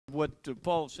What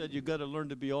Paul said, you got to learn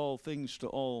to be all things to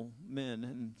all men,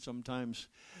 and sometimes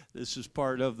this is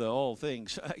part of the all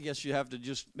things. I guess you have to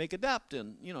just adapt a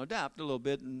little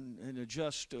bit and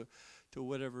adjust to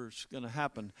whatever's going to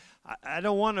happen. I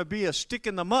don't want to be a stick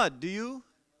in the mud, do you?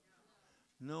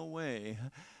 No way.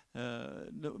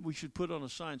 No, we should put on a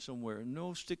sign somewhere,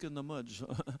 no stick in the mud.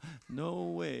 No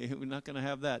way, we're not going to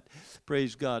have that.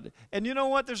 Praise God. And you know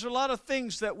what, there's a lot of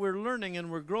things that we're learning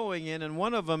and we're growing in, and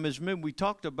one of them is, we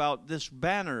talked about this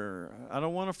banner. I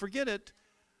don't want to forget it.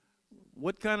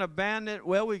 What kind of banner?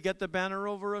 Well, we get the banner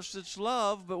over us, it's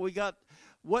love, but we got,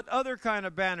 what other kind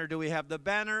of banner do we have? The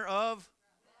banner of?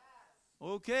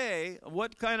 Okay,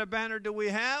 what kind of banner do we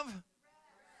have?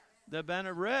 The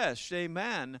banner rest,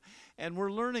 amen. And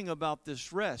we're learning about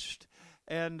this rest.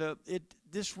 And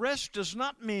this rest does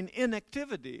not mean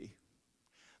inactivity.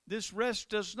 This rest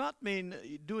does not mean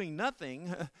doing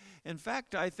nothing. In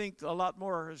fact, I think a lot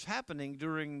more is happening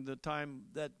during the time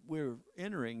that we're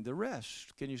entering the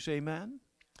rest. Can you say amen?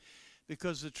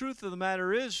 Because the truth of the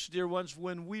matter is, dear ones,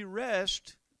 when we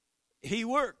rest, He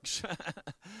works.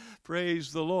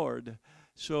 Praise the Lord.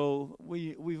 So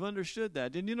we've understood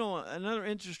that. And another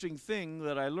interesting thing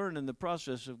that I learned in the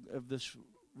process of this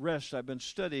rest, I've been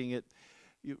studying it,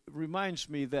 reminds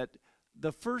me that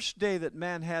the first day that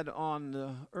man had on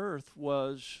the earth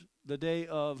was the day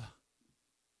of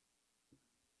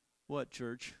what,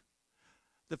 church?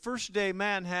 The first day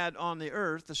man had on the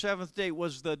earth, the seventh day,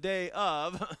 was the day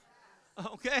of...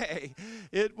 Okay,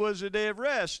 it was a day of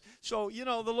rest. So,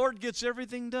 the Lord gets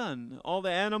everything done. All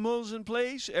the animals in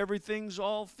place, everything's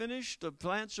all finished. The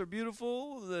plants are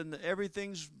beautiful, then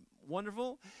everything's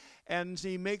wonderful. And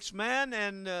He makes man,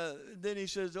 and then He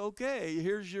says, okay,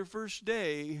 here's your first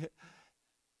day,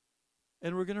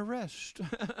 and we're going to rest.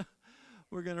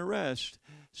 We're going to rest.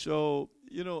 So,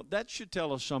 that should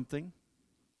tell us something.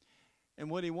 And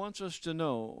what He wants us to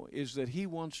know is that He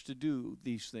wants to do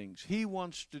these things. He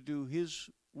wants to do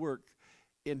His work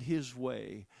in His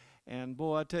way. And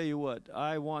boy, I tell you what,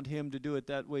 I want Him to do it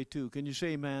that way too. Can you say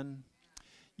amen?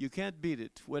 You can't beat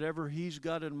it. Whatever He's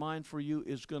got in mind for you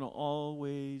is going to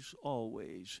always,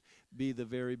 always be the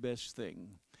very best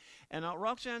thing. And now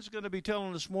Roxann's going to be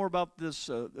telling us more about this,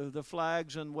 the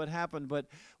flags and what happened. But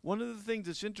one of the things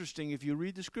that's interesting, if you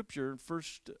read the scripture,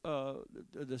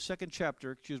 the second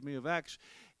chapter, of Acts,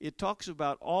 it talks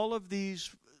about all of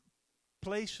these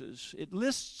places. It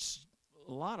lists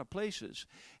a lot of places.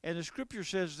 And the scripture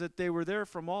says that they were there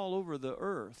from all over the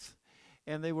earth.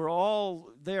 And they were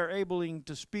all there able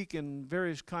to speak in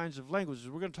various kinds of languages.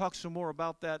 We're going to talk some more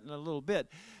about that in a little bit.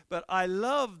 But I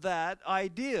love that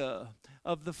idea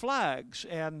of the flags.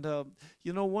 And,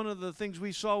 one of the things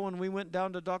we saw when we went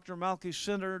down to Dr. Malky's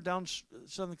center down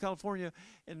Southern California,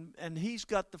 and he's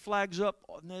got the flags up,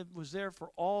 and it was there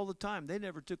for all the time. They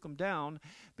never took them down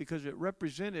because it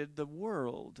represented the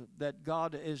world that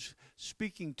God is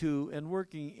speaking to and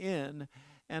working in.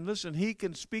 And listen, He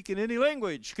can speak in any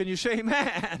language. Can you say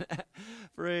amen?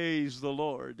 Praise the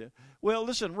Lord. Well,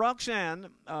 listen, Roxann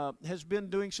has been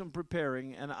doing some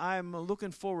preparing, and I'm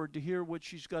looking forward to hear what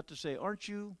she's got to say. Aren't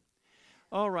you?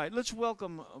 All right, let's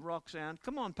welcome Roxann.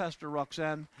 Come on, Pastor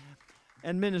Roxann,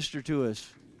 and minister to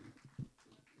us.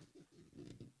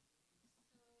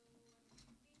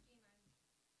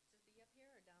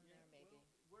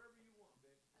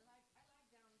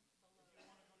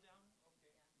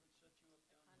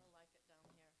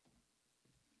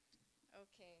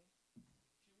 Okay.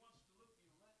 She wants to look you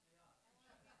right in the eye. I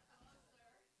want to get closer. Okay. Okay, we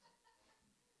better get that other stand. I'm going to kind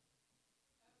of scoot over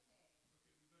here.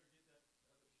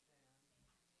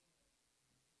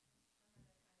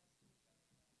 Where is that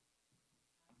stand? What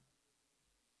stand?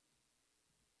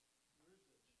 Wrong mic. We have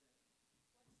a special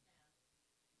stand. Is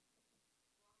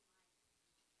this a what?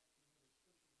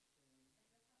 That one's better.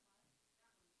 That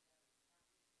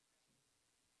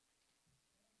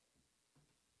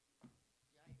one's better.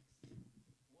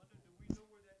 Yikes. Wanda, do we know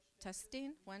where that stand is?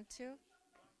 Testing, 1, 2.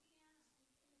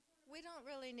 We don't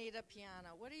really need a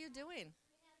piano. What are you doing?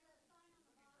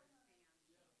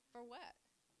 For what?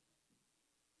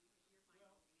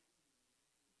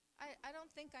 I don't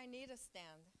think I need a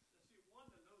stand. See,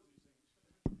 Wanda knows these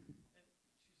things. And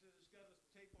she says it's got a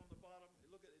tape on the bottom.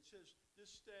 Look at it. It says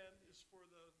this stand is for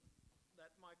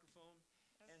that microphone.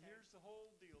 Okay. And here's the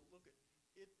whole deal. Look at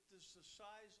it. It is the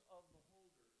size of the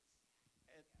holder.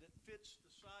 And that fits the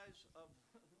size of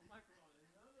the microphone. And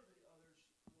none of the others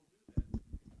will do that.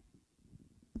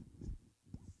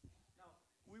 Now,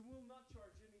 we will not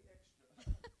charge any extra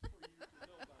for you to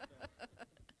know about that.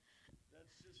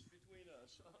 That's just between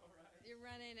us, all right? You're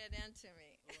running it into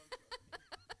me.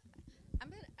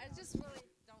 I just really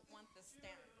don't want the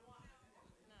stand.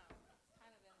 No, it's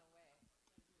kind of in the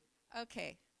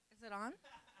Okay. Is it on?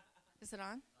 Is it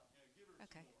on?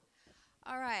 Okay.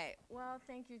 All right. Well,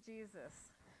 thank you, Jesus.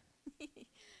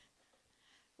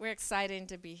 We're excited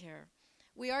to be here.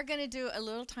 We are going to do a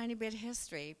little tiny bit of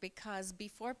history because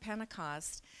before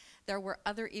Pentecost, there were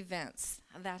other events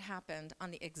that happened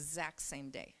on the exact same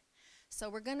day. So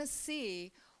we're going to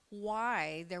see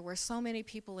why there were so many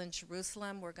people in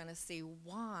Jerusalem. We're going to see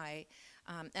why.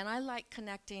 And I like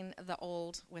connecting the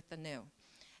old with the new.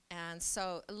 And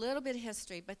so a little bit of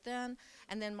history,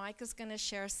 and then Mike is going to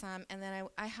share some, and then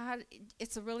I had,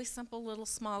 it's a really simple little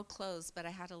small close, but I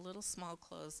had a little small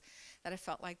close that I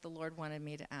felt like the Lord wanted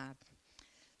me to add.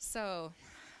 So,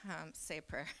 say a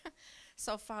prayer.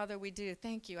 So, Father, we do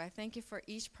thank you. I thank you for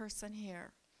each person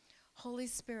here. Holy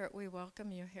Spirit, we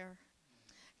welcome you here.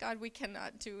 God, we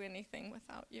cannot do anything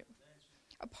without you.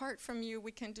 Apart from you,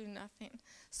 we can do nothing.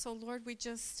 So, Lord, we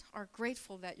just are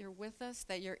grateful that you're with us,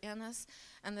 that you're in us,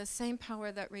 and the same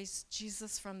power that raised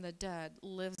Jesus from the dead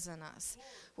lives in us.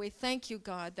 We thank you,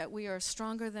 God, that we are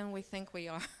stronger than we think we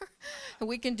are, and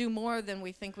we can do more than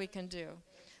we think we can do.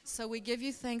 So we give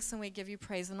you thanks and we give you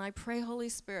praise, and I pray, Holy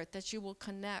Spirit, that you will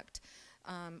connect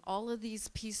all of these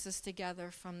pieces together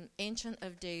from Ancient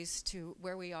of Days to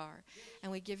where we are,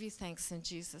 and we give you thanks in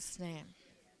Jesus' name.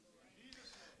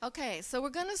 Okay, so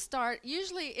we're going to start.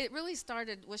 Usually it really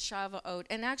started with Shavuot,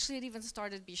 and actually it even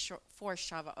started before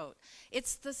Shavuot.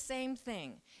 It's the same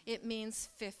thing. It means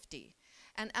 50.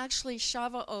 And actually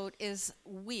Shavuot is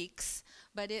weeks,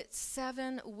 but it's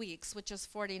 7 weeks, which is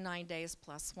 49 days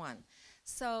plus 1.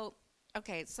 So,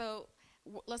 okay, so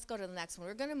let's go to the next one.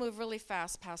 We're going to move really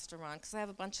fast, Pastor Ron, because I have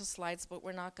a bunch of slides, but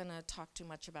we're not going to talk too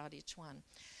much about each one.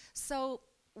 So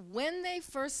when they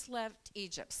first left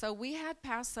Egypt, so we had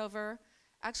Passover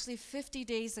actually 50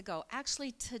 days ago.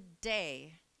 Actually,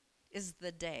 today is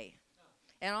the day.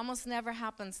 It almost never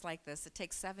happens like this. It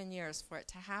takes 7 years for it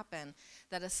to happen,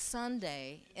 that a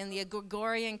Sunday in the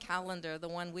Gregorian calendar, the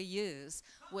one we use,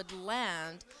 would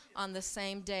land on the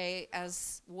same day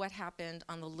as what happened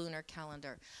on the lunar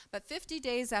calendar. But 50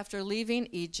 days after leaving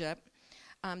Egypt,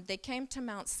 they came to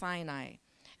Mount Sinai,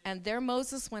 and there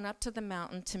Moses went up to the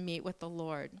mountain to meet with the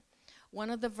Lord. One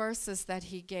of the verses that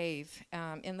he gave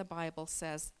in the Bible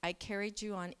says, I carried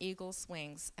you on eagle's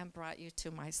wings and brought you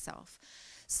to myself.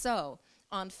 So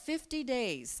on 50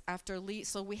 days after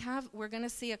we're going to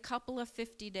see a couple of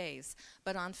 50 days,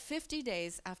 but on 50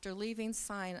 days after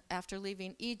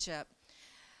leaving Egypt,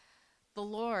 the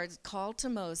Lord called to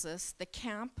Moses. The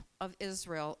camp of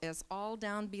Israel is all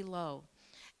down below,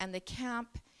 and the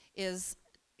camp is,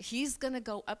 he's going to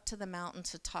go up to the mountain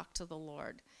to talk to the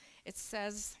Lord. It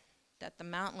says that the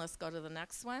mountain, let's go to the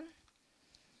next one.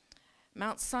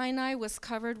 Mount Sinai was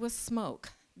covered with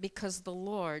smoke because the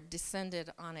Lord descended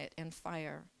on it in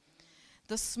fire.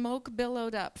 The smoke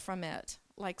billowed up from it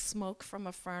like smoke from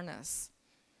a furnace,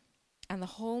 and the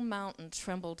whole mountain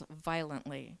trembled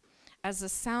violently. As the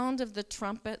sound of the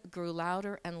trumpet grew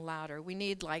louder and louder, we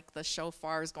need like the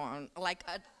shofars going, like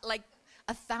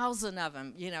 1,000 of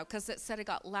them, because it said it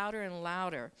got louder and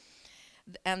louder.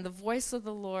 And the voice of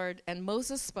the Lord, and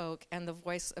Moses spoke, and the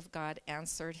voice of God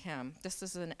answered him. This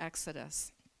is in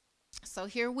Exodus. So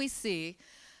here we see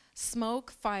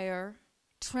smoke, fire,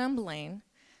 trembling,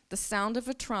 the sound of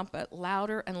a trumpet,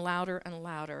 louder and louder and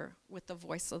louder with the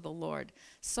voice of the Lord.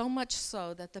 So much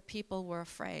so that the people were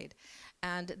afraid.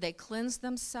 And they cleansed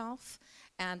themselves,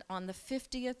 and on the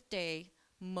 50th day,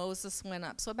 Moses went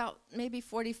up. So about maybe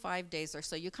 45 days or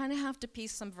so. You kind of have to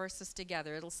piece some verses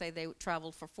together. It'll say they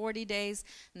traveled for 40 days,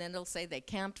 and then it'll say they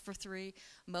camped for 3.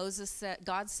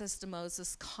 God says to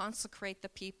Moses, consecrate the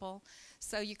people.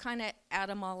 So you kind of add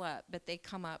them all up, but they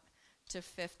come up to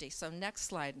 50. So next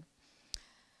slide.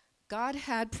 God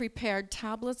had prepared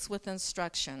tablets with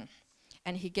instruction,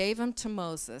 and he gave them to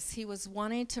Moses. He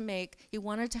wanted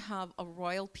to have a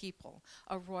royal people,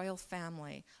 a royal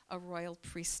family, a royal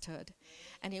priesthood.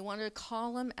 And he wanted to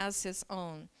call them as his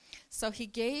own. So he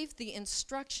gave the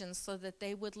instructions so that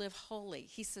they would live holy.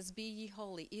 He says, be ye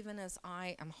holy, even as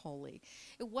I am holy.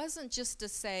 It wasn't just to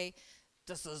say,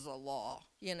 this is the law,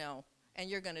 and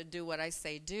you're going to do what I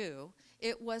say do.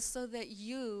 It was so that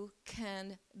you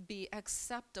can be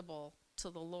acceptable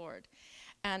to the Lord.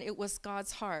 And it was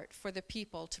God's heart for the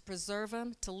people to preserve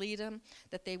them, to lead them,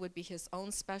 that they would be his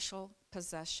own special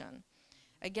possession.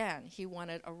 Again, he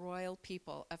wanted a royal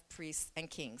people of priests and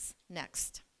kings.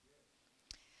 Next.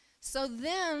 So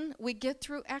then we get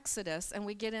through Exodus and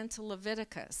we get into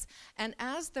Leviticus. And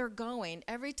as they're going,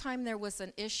 every time there was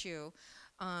an issue,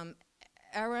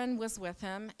 Aaron was with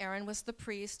him. Aaron was the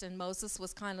priest, and Moses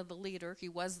was kind of the leader. He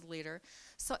was the leader.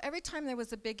 So every time there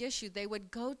was a big issue, they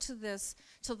would go to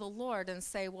the Lord and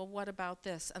say, well, what about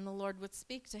this? And the Lord would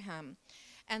speak to him.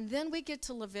 And then we get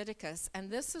to Leviticus, and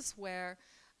this is where,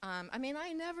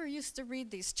 I never used to read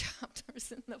these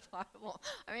chapters in the Bible.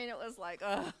 It was like,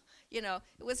 it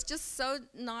was just so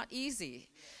not easy.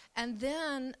 And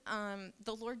then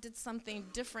the Lord did something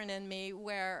different in me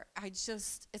where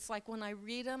it's like when I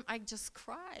read them, I just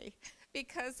cry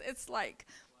because it's like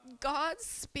God's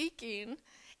speaking,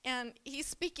 and he's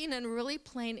speaking in really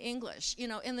plain English.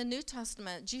 In the New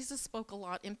Testament, Jesus spoke a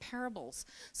lot in parables.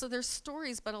 So there's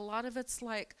stories, but a lot of it's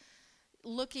like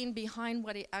looking behind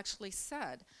what he actually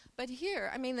said. But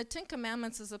here, the Ten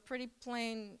Commandments is a pretty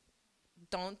plain,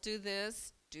 don't do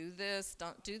this,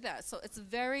 don't do that. So it's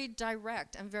very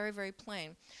direct and very, very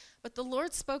plain. But the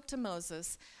Lord spoke to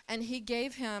Moses, and he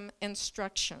gave him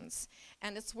instructions.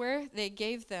 And it's where they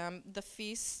gave them the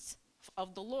feasts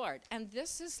of the Lord. And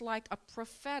this is like a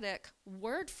prophetic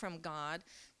word from God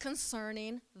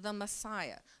concerning the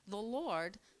Messiah. The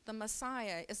Lord, the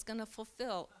Messiah, is going to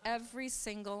fulfill every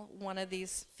single one of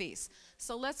these feasts.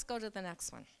 So let's go to the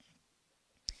next one.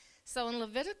 So in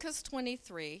Leviticus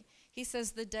 23, he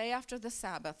says the day after the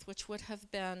Sabbath, which would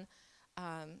have been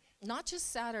not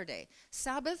just Saturday.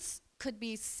 Sabbaths could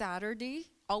be Saturday.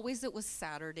 Always it was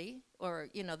Saturday, or,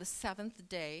 the seventh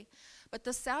day. But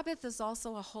the Sabbath is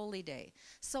also a holy day.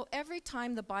 So every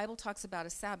time the Bible talks about a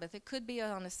Sabbath, it could be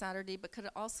on a Saturday, but could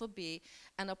also be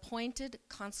an appointed,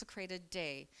 consecrated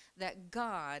day that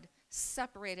God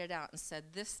separated out and said,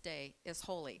 this day is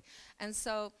holy. And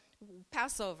so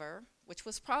Passover, which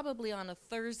was probably on a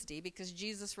Thursday because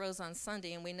Jesus rose on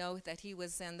Sunday, and we know that he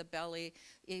was in the belly,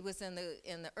 he was in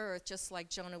the earth, just like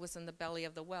Jonah was in the belly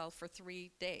of the well for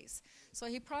 3 days. So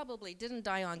he probably didn't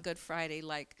die on Good Friday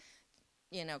like,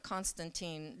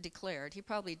 Constantine declared. He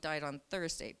probably died on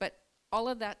Thursday. But all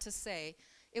of that to say,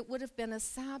 it would have been a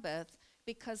Sabbath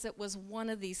because it was one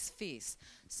of these feasts.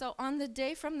 So on the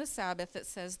day from the Sabbath, it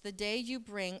says, the day you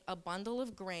bring a bundle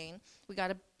of grain, we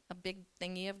got a big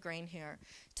thingy of grain here,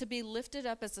 to be lifted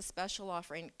up as a special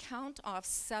offering, count off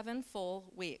 7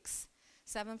 full weeks.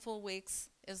 7 full weeks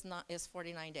is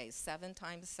 49 days. 7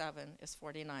 times 7 is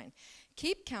 49.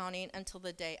 Keep counting until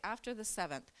the day after the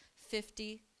 7th,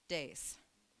 50 days.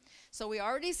 So we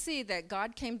already see that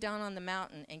God came down on the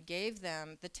mountain and gave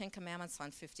them the 10 Commandments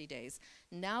on 50 days.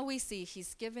 Now we see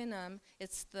he's given them,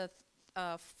 it's the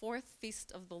 4th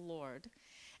feast of the Lord,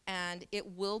 and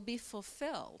it will be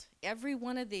fulfilled. Every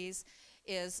one of these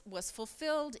was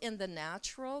fulfilled in the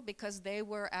natural because they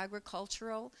were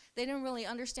agricultural. They didn't really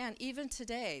understand. Even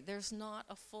today, there's not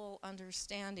a full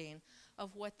understanding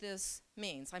of what this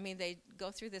means. They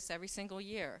go through this every single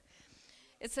year.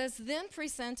 It says, then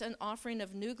present an offering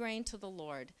of new grain to the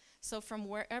Lord. So from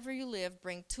wherever you live,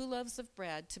 bring 2 loaves of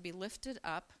bread to be lifted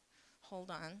up.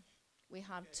 Hold on. We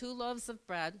have 2 loaves of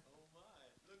bread.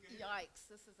 Yikes,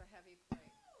 this is a heavy plate.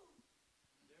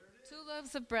 2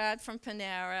 loaves of bread from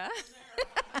Panera.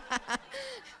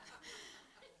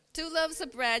 2 loaves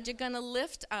of bread you're going to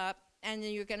lift up, and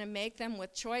you're going to make them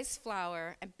with choice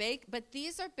flour and bake. But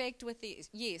these are baked with the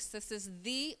yeast. This is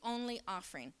the only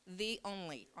offering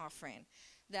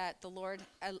that the Lord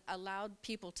allowed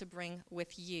people to bring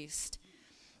with yeast.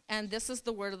 And this is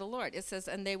the word of the Lord. It says,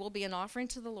 and they will be an offering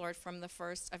to the Lord from the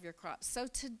first of your crops. So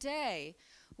today,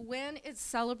 when it's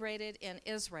celebrated in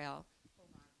Israel, hold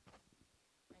on,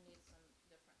 I need some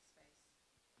different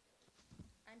space.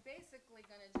 I'm basically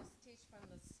going to just teach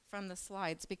from the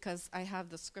slides because I have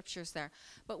the scriptures there.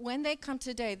 But when they come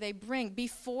today, they bring,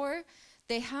 before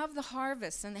they have the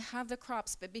harvest and they have the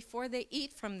crops, but before they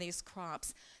eat from these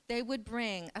crops, they would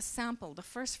bring a sample, the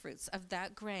first fruits of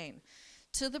that grain,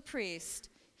 to the priest.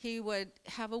 He would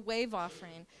have a wave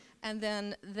offering, and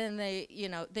then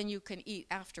you can eat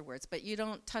afterwards. But you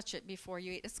don't touch it before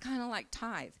you eat. It's kind of like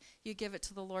tithe. You give it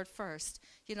to the Lord first.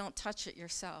 You don't touch it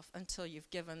yourself until you've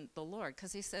given the Lord,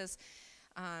 because he says,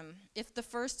 if the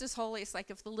first is holy, it's like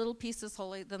if the little piece is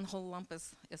holy, then the whole lump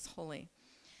is holy.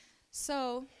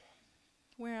 So,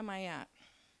 where am I at?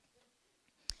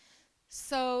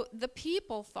 So the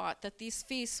people thought that these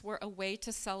feasts were a way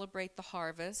to celebrate the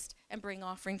harvest and bring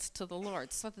offerings to the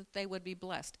Lord so that they would be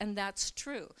blessed. And that's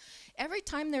true. Every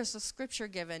time there's a scripture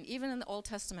given, even in the Old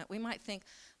Testament, we might think,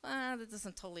 that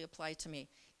doesn't totally apply to me.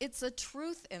 It's a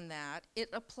truth in that. It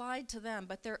applied to them,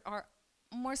 but there are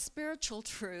more spiritual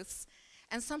truths.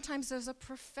 And sometimes there's a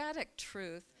prophetic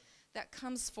truth that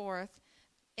comes forth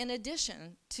in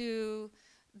addition to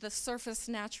the surface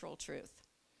natural truth.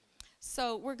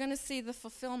 So we're going to see the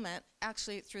fulfillment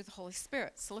actually through the Holy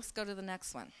Spirit. So let's go to the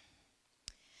next one.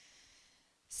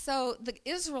 So the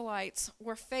Israelites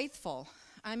were faithful.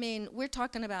 I mean, we're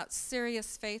talking about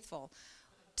serious faithful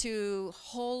to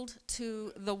hold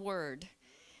to the word.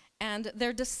 And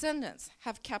their descendants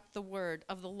have kept the word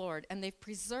of the Lord, and they've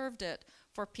preserved it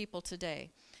for people today.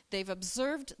 They've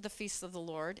observed the feasts of the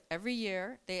Lord every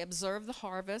year. They observe the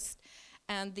harvest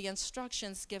and the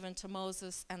instructions given to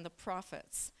Moses and the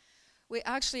prophets. We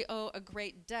actually owe a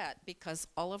great debt because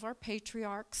all of our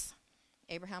patriarchs,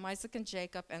 Abraham, Isaac, and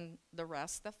Jacob, and the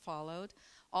rest that followed,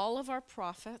 all of our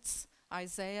prophets,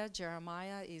 Isaiah,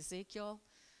 Jeremiah, Ezekiel,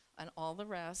 and all the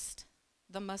rest,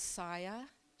 the Messiah,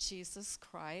 Jesus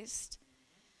Christ,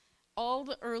 all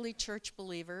the early church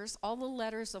believers, all the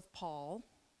letters of Paul,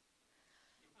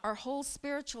 our whole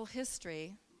spiritual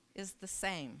history is the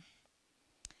same.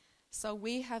 So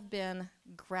we have been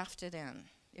grafted in.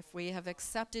 If we have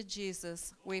accepted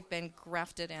Jesus, we've been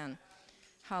grafted in.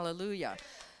 Hallelujah.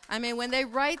 I mean, when they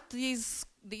write these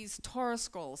Torah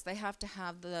scrolls, they have to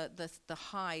have the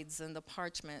hides and the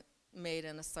parchment made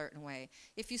in a certain way.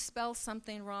 If you spell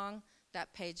something wrong,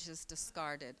 that page is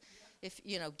discarded. If,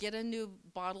 get a new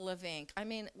bottle of ink. I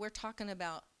mean, we're talking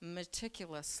about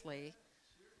meticulously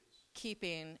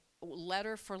keeping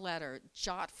letter for letter,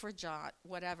 jot for jot,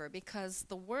 whatever, because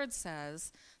the word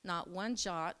says not one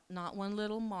jot, not one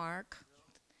little mark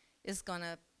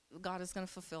God is going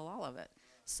to fulfill all of it.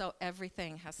 So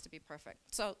everything has to be perfect.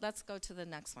 So let's go to the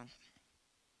next one.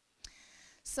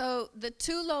 So the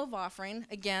 2 loaf offering,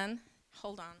 again,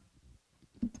 hold on.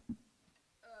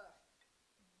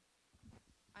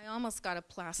 I almost got a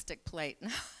plastic plate.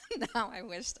 Now I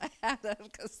wished I had it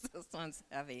because this one's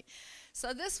heavy.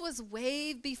 So this was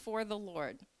way before the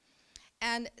Lord.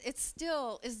 And it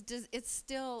still is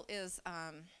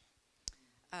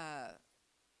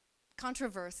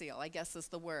controversial, I guess is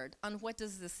the word, on what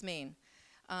does this mean.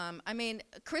 I mean,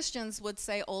 Christians would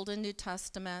say Old and New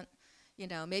Testament,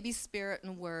 maybe Spirit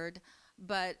and Word,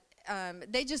 but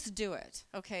they just do it,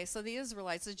 okay? So the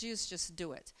Israelites, the Jews just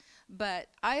do it. But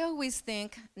I always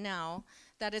think now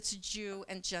that it's Jew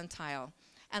and Gentile.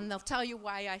 And they'll tell you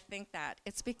why I think that.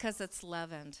 It's because it's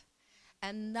leavened.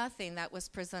 And nothing that was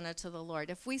presented to the Lord.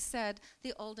 If we said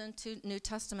the Old and New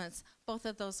Testaments, both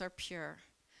of those are pure.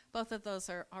 Both of those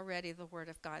are already the Word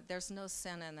of God. There's no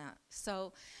sin in that.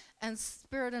 So, and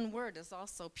Spirit and Word is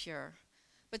also pure.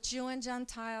 But Jew and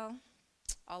Gentile,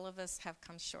 all of us have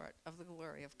come short of the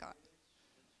glory of God.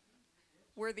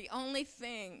 We're the only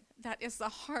thing that is the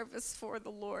harvest for the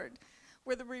Lord.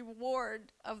 We're the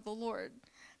reward of the Lord.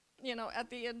 At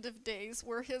the end of days,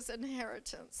 we're his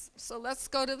inheritance. So let's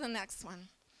go to the next one.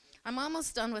 I'm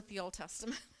almost done with the Old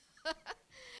Testament.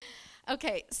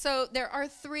 Okay, so there are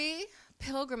 3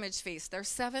 pilgrimage feasts. There's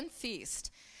 7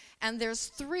 feasts. And there's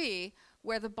 3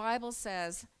 where the Bible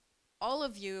says, all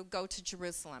of you go to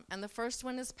Jerusalem. And the first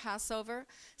one is Passover.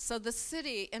 So the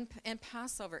city in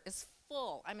Passover is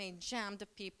full, jammed to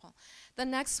people. The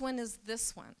next one is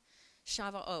this one,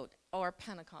 Shavuot, or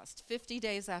Pentecost, 50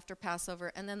 days after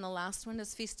Passover. And then the last one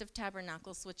is Feast of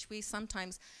Tabernacles, which we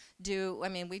sometimes do.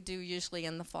 We do usually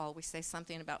in the fall. We say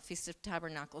something about Feast of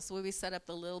Tabernacles. So we set up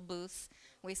the little booths.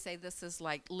 We say this is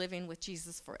like living with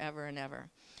Jesus forever and ever.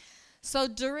 So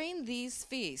during these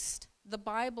feasts, the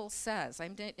Bible says, I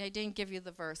didn't give you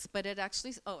the verse, but it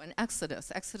actually, in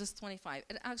Exodus 25,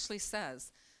 it actually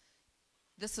says,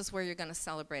 this is where you're going to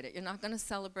celebrate it. You're not going to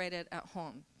celebrate it at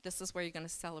home. This is where you're going to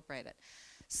celebrate it.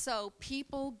 So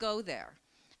people go there,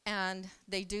 and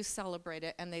they do celebrate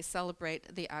it, and they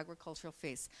celebrate the agricultural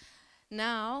feast.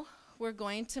 Now we're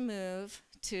going to move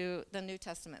to the New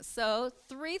Testament. So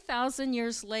 3,000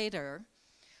 years later,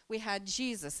 we had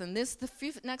Jesus, and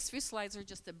next few slides are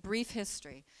just a brief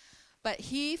history. But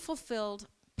he fulfilled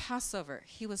Passover.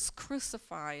 He was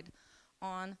crucified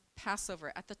on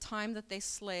Passover at the time that they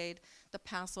slayed the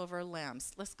Passover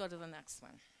lambs. Let's go to the next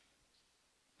one.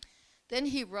 Then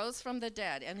he rose from the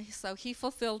dead, and so he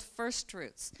fulfilled first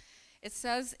fruits. It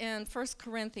says in 1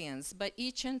 Corinthians, but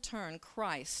each in turn,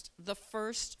 Christ, the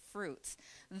first fruits.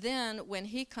 Then when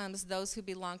he comes, those who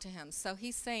belong to him. So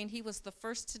he's saying he was the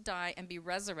first to die and be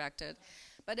resurrected,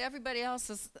 but everybody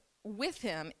else with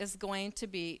him is going to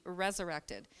be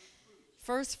resurrected.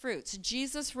 First fruits.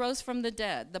 Jesus rose from the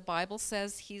dead. The Bible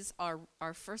says he's our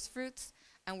first fruits,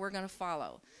 and we're going to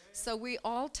follow. So we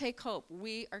all take hope.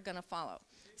 We are going to follow.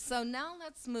 So now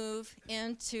let's move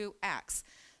into Acts.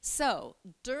 So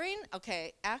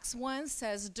Acts 1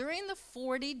 says during the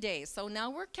 40 days. So now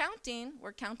we're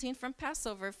counting from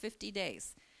Passover 50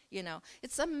 days.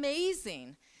 It's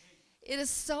amazing. It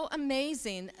is so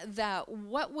amazing that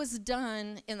what was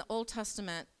done in the Old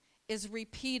Testament is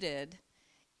repeated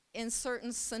in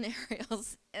certain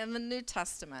scenarios in the New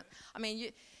Testament.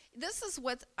 This is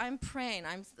what I'm praying.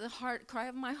 I'm the heart cry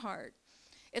of my heart.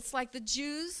 It's like the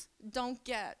Jews don't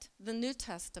get the New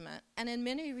Testament, and in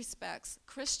many respects,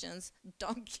 Christians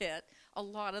don't get a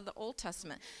lot of the Old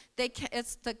Testament.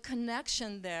 It's the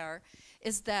connection there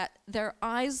is that their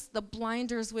eyes, the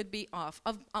blinders would be off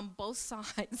on both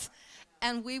sides,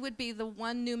 and we would be the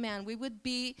one new man. We would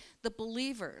be the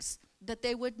believers, that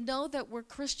they would know that we're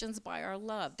Christians by our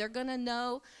love. They're going to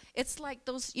know. It's like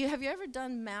those, have you ever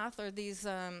done math or these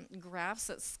graphs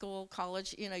at school,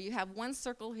 college? You have one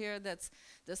circle here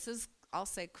this is, I'll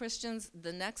say, Christians.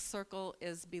 The next circle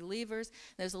is believers.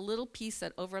 There's a little piece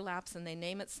that overlaps, and they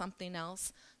name it something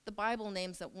else. The Bible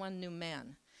names it one new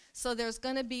man. So there's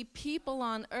going to be people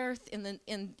on earth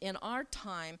in our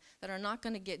time that are not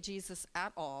going to get Jesus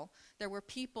at all. There were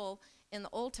people in the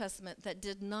Old Testament that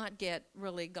did not get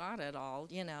really God at all,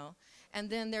 And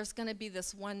then there's going to be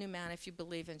this one new man if you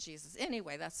believe in Jesus.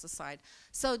 Anyway, that's the side.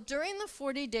 So during the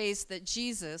 40 days that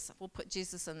Jesus, we'll put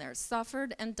Jesus in there,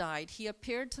 suffered and died, he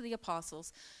appeared to the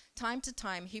apostles time to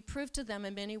time. He proved to them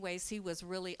in many ways he was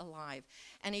really alive.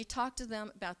 And he talked to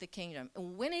them about the kingdom.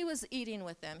 And when he was eating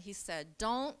with them, he said,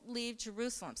 don't leave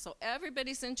Jerusalem. So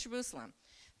everybody's in Jerusalem.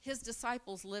 His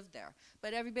disciples lived there,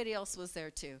 but everybody else was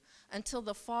there too. Until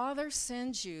the Father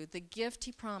sends you the gift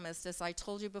he promised, as I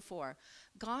told you before.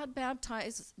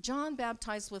 John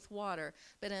baptized with water,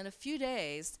 but in a few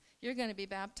days, you're going to be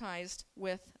baptized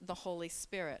with the Holy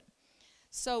Spirit.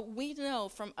 So we know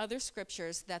from other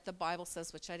scriptures that the Bible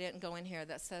says, which I didn't go in here,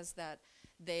 that says that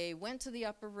they went to the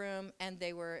upper room and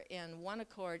they were in one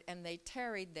accord and they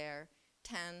tarried there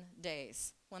 10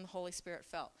 days when the Holy Spirit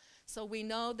fell. So we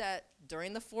know that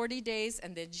during the 40 days,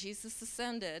 and then Jesus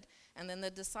ascended, and then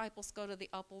the disciples go to the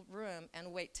upper room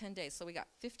and wait 10 days. So we got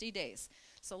 50 days.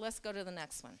 So let's go to the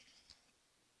next one.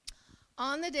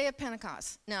 On the day of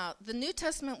Pentecost. Now, the New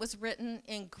Testament was written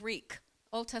in Greek.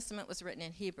 Old Testament was written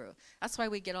in Hebrew. That's why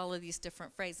we get all of these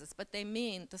different phrases, but they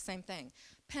mean the same thing.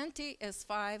 Penti is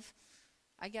 5,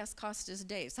 I guess cost is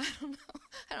days.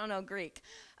 I don't know Greek.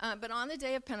 But on the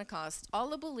day of Pentecost, all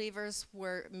the believers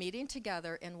were meeting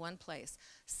together in one place.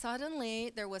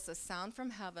 Suddenly, there was a sound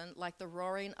from heaven like the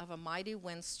roaring of a mighty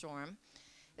windstorm.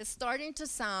 It's starting to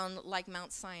sound like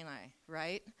Mount Sinai,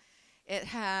 right? It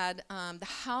had the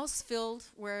house filled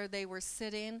where they were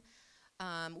sitting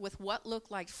with what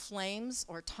looked like flames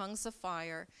or tongues of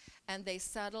fire, and they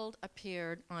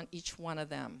appeared on each one of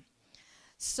them.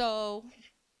 So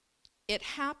it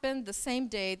happened the same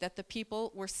day that the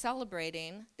people were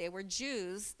celebrating. They were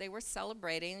Jews. They were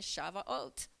celebrating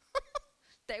Shavuot.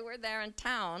 They were there in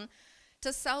town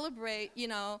to celebrate,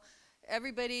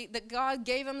 everybody, that God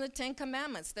gave them the 10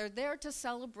 Commandments. They're there to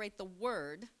celebrate the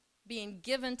word being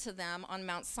given to them on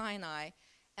Mount Sinai,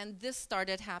 and this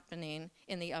started happening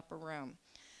in the upper room.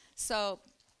 So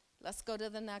let's go to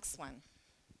the next one.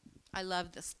 I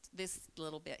love this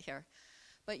little bit here.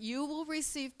 But you will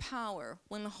receive power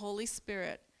when the Holy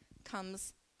Spirit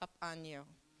comes up on you.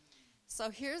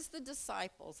 So here's the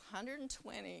disciples,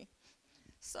 120.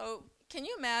 So can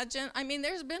you imagine? I mean,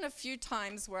 there's been a few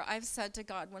times where I've said to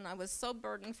God when I was so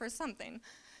burdened for something,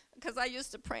 because I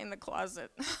used to pray in the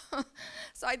closet.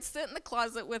 So I'd sit in the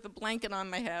closet with a blanket on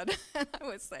my head, and I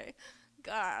would say,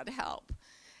 God, help.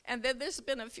 And then there's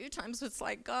been a few times it's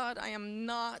like, God, I am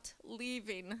not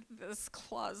leaving this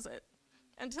closet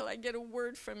until I get a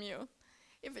word from you.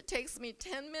 If it takes me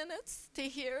 10 minutes to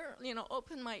hear,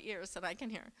 open my ears that I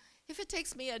can hear. If it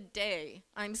takes me a day,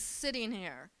 I'm sitting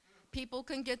here. People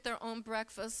can get their own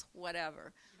breakfast,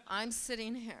 whatever. I'm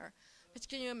sitting here. But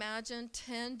can you imagine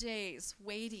 10 days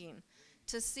waiting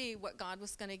to see what God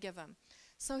was going to give them?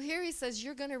 So here he says,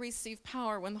 you're going to receive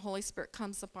power when the Holy Spirit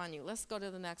comes upon you. Let's go to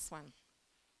the next one.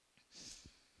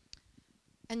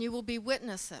 And you will be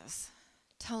witnesses,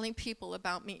 telling people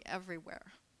about me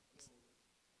everywhere.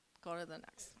 Go to the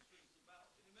next one.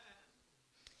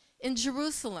 In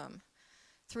Jerusalem,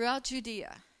 throughout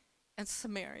Judea and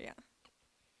Samaria,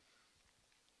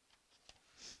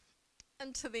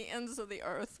 and to the ends of the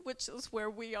earth, which is where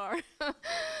we are.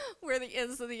 We're the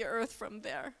ends of the earth from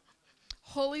there.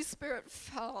 Holy Spirit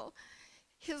fell.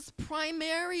 His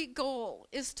primary goal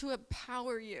is to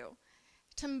empower you,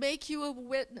 to make you a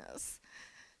witness,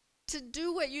 to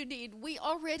do what you need. We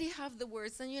already have the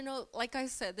words. And like I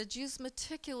said, the Jews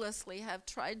meticulously have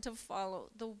tried to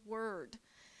follow the word.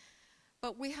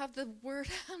 But we have the word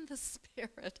and the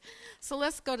Spirit. So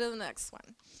let's go to the next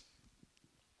one.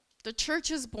 The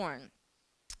church is born.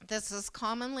 This is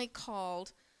commonly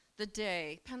called the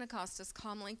day, Pentecost is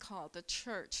commonly called the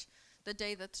church, the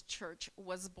day that the church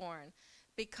was born.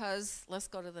 Because, let's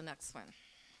go to the next one.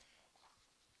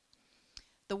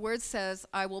 The word says,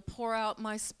 I will pour out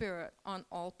my Spirit on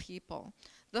all people.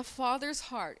 The Father's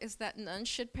heart is that none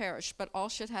should perish, but all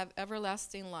should have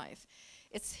everlasting life.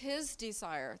 It's his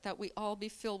desire that we all be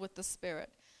filled with the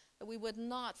Spirit, that we would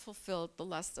not fulfill the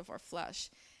lust of our flesh.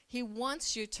 He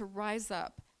wants you to rise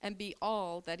up and be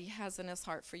all that he has in his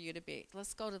heart for you to be.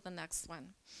 Let's go to the next one.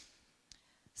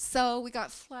 So we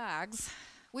got flags.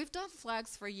 We've done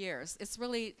flags for years.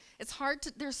 It's hard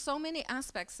to, there's so many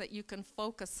aspects that you can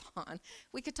focus on.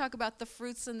 We could talk about the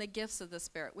fruits and the gifts of the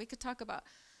Spirit. We could talk about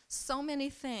so many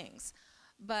things.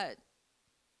 But,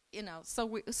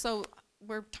 so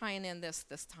we're tying in this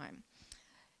time.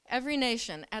 Every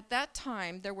nation, at that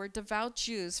time, there were devout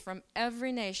Jews from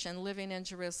every nation living in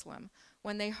Jerusalem.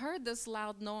 When they heard this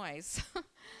loud noise,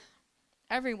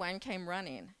 everyone came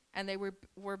running. And they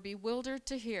were bewildered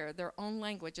to hear their own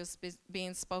languages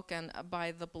being spoken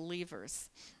by the believers.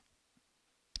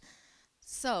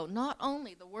 So not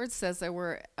only, the word says there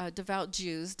were devout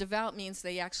Jews. Devout means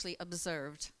they actually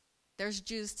observed. There's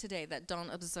Jews today that don't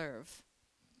observe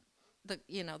the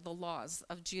laws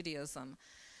of Judaism,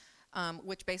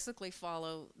 which basically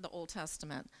follow the Old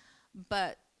Testament.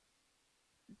 But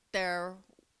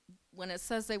when it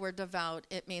says they were devout,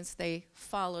 it means they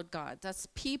followed God. That's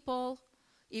people.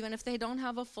 Even if they don't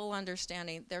have a full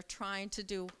understanding, they're trying to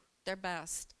do their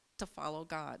best to follow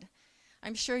God.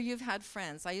 I'm sure you've had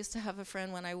friends. I used to have a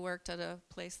friend when I worked at a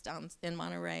place down in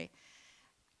Monterey.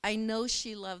 I know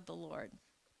she loved the Lord.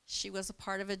 She was a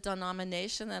part of a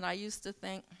denomination that I used to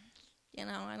think,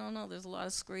 I don't know, there's a lot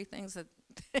of screwy things that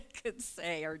they could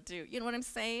say or do. You know what I'm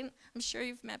saying? I'm sure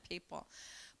you've met people.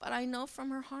 But I know from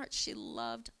her heart she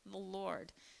loved the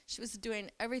Lord. She was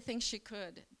doing everything she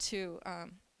could to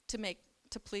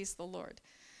please the Lord.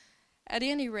 At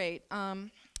any rate,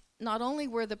 not only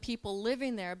were the people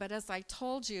living there, but as I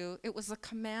told you, it was a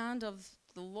command of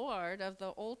the Lord of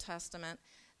the Old Testament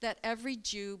that every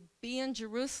Jew be in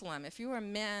Jerusalem. If you were a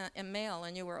male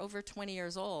and you were over 20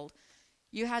 years old,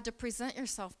 you had to present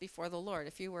yourself before the Lord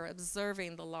if you were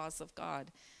observing the laws of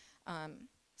God.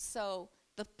 So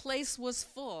the place was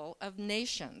full of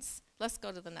nations. Let's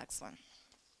go to the next one.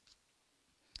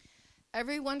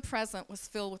 Everyone present was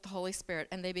filled with the Holy Spirit,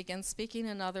 and they began speaking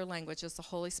in other languages. The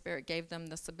Holy Spirit gave them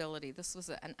this ability. This was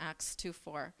in Acts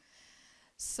 2:4.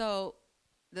 So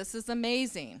this is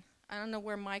amazing. I don't know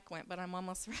where Mike went, but I'm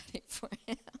almost ready for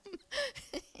him.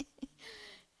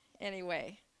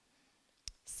 Anyway,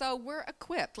 so we're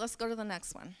equipped. Let's go to the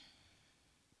next one.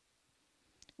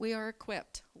 We are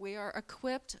equipped. We are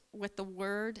equipped with the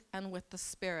Word and with the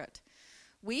Spirit.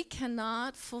 We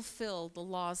cannot fulfill the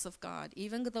laws of God,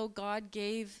 even though God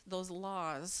gave those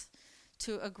laws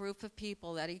to a group of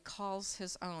people that he calls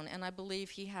his own. And I believe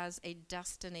he has a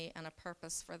destiny and a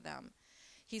purpose for them.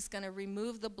 He's going to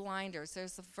remove the blinders.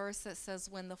 There's a verse that says,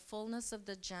 when the fullness of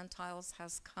the Gentiles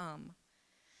has come,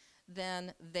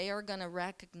 then they are going to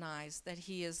recognize that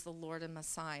he is the Lord and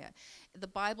Messiah. The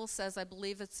Bible says, I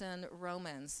believe it's in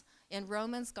Romans. In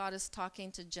Romans, God is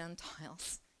talking to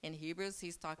Gentiles. In Hebrews,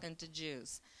 he's talking to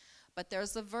Jews. But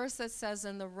there's a verse that says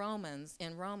in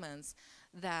Romans,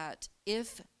 that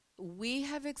if we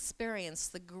have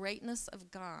experienced the greatness of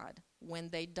God when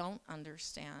they don't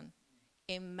understand,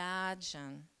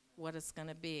 imagine what it's going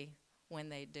to be when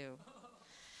they do.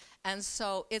 And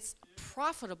so it's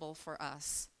profitable for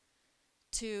us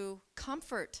to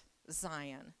comfort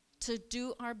Zion, to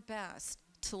do our best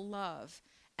to love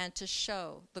and to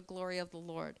show the glory of the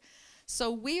Lord. So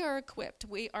we are equipped.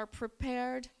 We are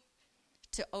prepared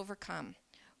to overcome.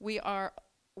 We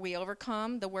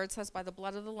overcome, the word says, by the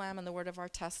blood of the Lamb and the word of our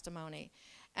testimony.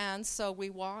 And so we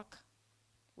walk,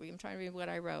 I'm trying to read what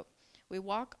I wrote. We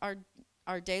walk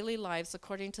our daily lives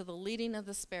according to the leading of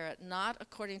the Spirit, not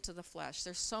according to the flesh.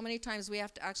 There's so many times we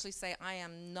have to actually say, I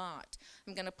am not.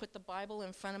 I'm going to put the Bible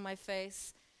in front of my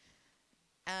face,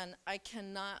 and I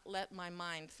cannot let my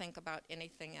mind think about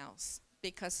anything else.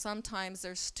 Because sometimes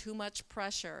there's too much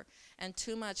pressure and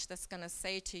too much that's going to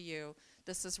say to you,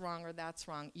 this is wrong or that's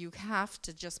wrong. You have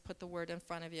to just put the word in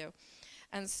front of you.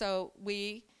 And so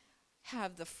we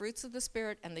have the fruits of the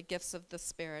Spirit and the gifts of the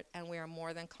Spirit, and we are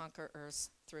more than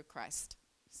conquerors through Christ.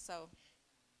 So,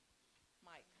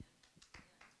 Mike.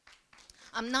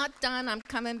 I'm not done. I'm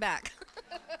coming back.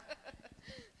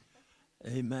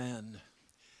 Amen.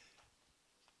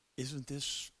 Isn't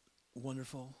this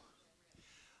wonderful?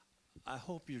 I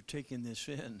hope you're taking this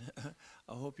in.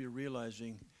 I hope you're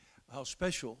realizing how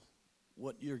special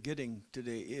what you're getting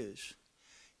today is.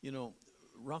 You know,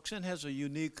 Roxann has a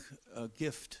unique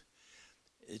gift.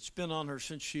 It's been on her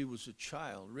since she was a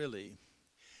child, really.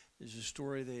 There's a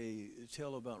story they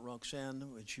tell about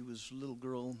Roxann when she was a little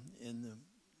girl in the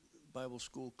Bible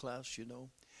school class, you know.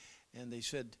 And they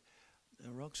said,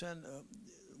 Roxann,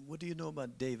 what do you know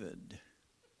about David?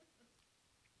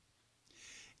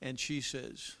 And she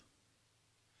says,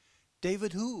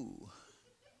 David who?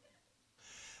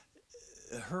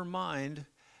 Her mind,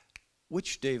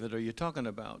 which David are you talking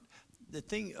about? The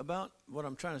thing about what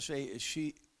I'm trying to say is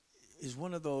she is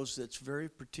one of those that's very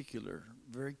particular,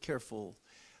 very careful,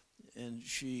 and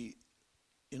she,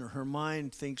 her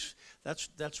mind thinks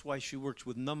that's why she works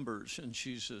with numbers, and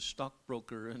she's a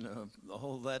stockbroker and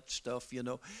all that stuff.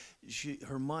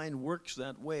 Her mind works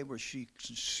that way where she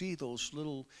can see those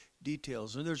little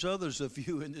details. And there's others of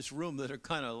you in this room that are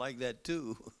kind of like that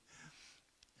too.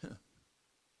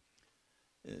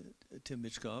 Tim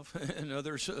Mitchkoff and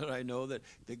others that I know that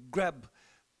they grab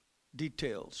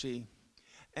details, see.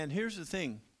 And here's the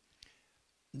thing.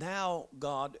 Now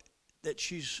God, that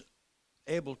she's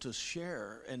able to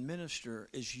share and minister,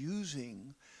 is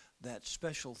using that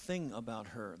special thing about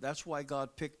her. That's why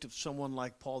God picked someone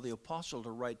like Paul the Apostle to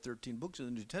write 13 books in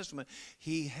the New Testament.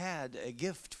 He had a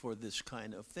gift for this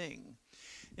kind of thing.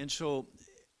 And so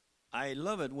I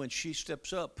love it when she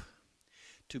steps up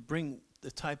to bring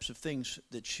the types of things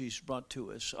that she's brought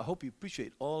to us. I hope you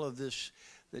appreciate all of this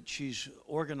that she's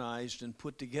organized and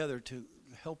put together to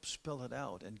help spell it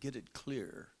out and get it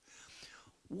clear.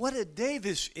 What a day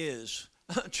this is,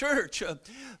 church.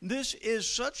 This is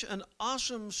such an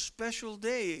awesome, special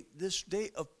day, this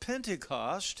day of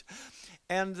Pentecost,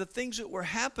 and the things that were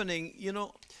happening.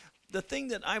 The thing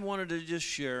that I wanted to just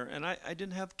share, and I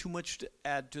didn't have too much to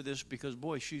add to this because,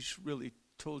 boy, she's really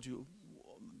told you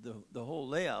the whole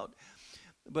layout.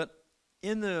 But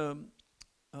in the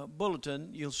bulletin,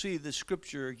 you'll see the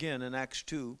scripture again in Acts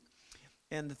 2.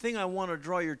 And the thing I want to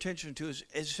draw your attention to is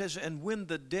it says, and when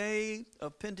the day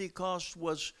of Pentecost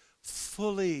was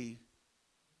fully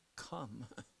come.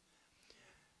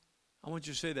 I want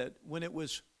you to say that. When it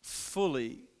was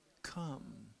fully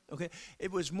come. Okay?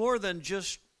 It was more than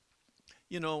just,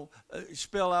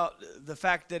 spell out the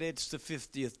fact that it's the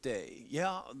 50th day.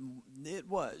 Yeah, it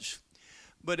was.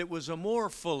 But it was a more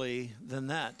fully than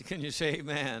that. Can you say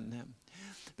amen?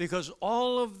 Because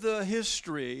all of the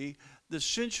history, the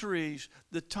centuries,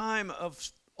 the time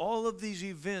of all of these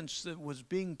events that was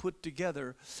being put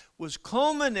together was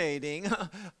culminating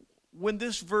when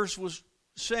this verse was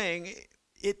saying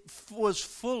it was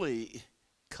fully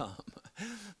come.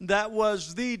 That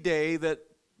was the day that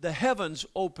the heavens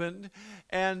opened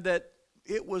and that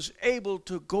it was able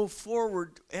to go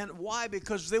forward. And why?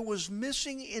 Because there was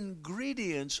missing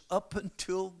ingredients up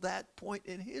until that point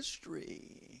in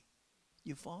history.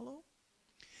 You follow?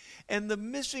 And the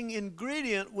missing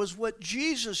ingredient was what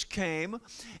Jesus came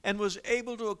and was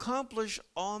able to accomplish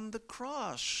on the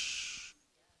cross.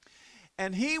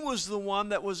 And he was the one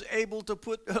that was able to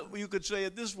put, you could say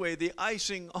it this way, the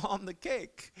icing on the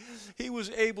cake. He was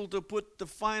able to put the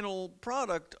final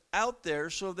product out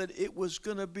there so that it was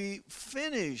going to be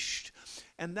finished.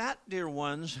 And that, dear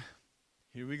ones,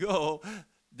 here we go.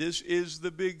 This is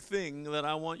the big thing that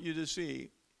I want you to see.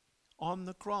 On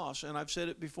the cross, and I've said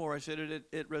it before, I said it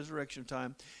at resurrection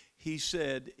time, he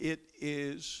said, it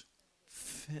is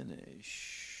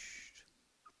finished.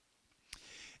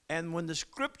 And when the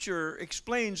scripture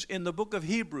explains in the book of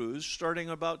Hebrews, starting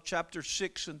about chapter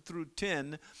 6 and through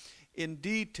 10, in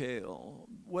detail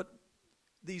what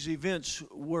these events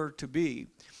were to be,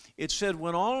 it said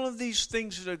when all of these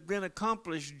things had been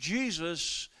accomplished,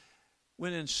 Jesus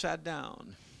went and sat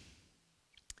down.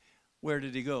 Where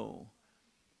did he go?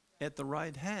 At the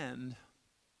right hand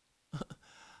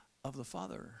of the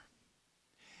Father.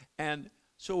 And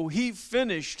so he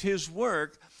finished his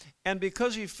work, and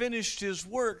because he finished his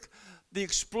work, the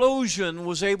explosion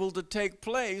was able to take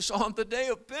place on the day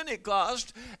of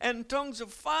Pentecost, and tongues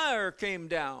of fire came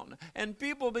down, and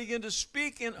people began to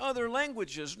speak in other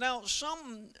languages. Now,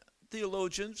 some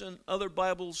theologians and other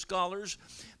Bible scholars,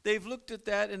 they've looked at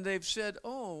that and they've said,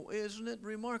 oh, isn't it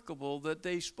remarkable that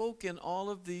they spoke in all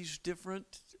of these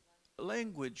different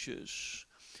languages?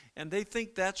 And they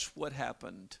think that's what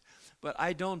happened. But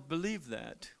I don't believe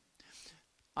that.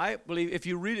 I believe if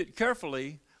you read it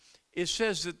carefully, it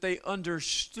says that they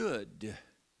understood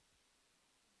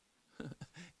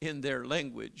in their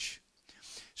language.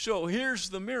 So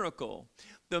here's the miracle.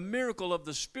 The miracle of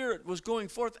the Spirit was going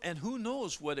forth, and who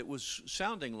knows what it was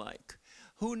sounding like?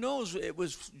 Who knows? It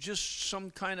was just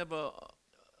some kind of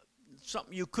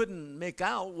something you couldn't make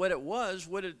out what it was.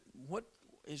 What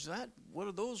is that? What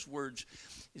are those words?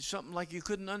 It's something like you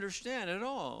couldn't understand at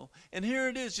all. And here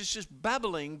it is. It's just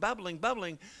babbling, babbling,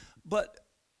 babbling. But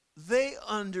they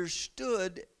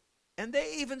understood, and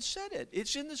they even said it.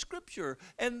 It's in the scripture.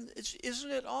 And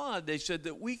isn't it odd, they said,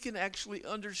 that we can actually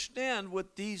understand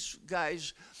what these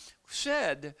guys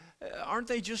said, aren't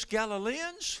they just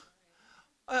Galileans?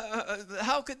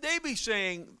 How could they be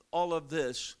saying all of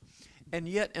this? And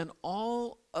yet in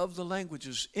all of the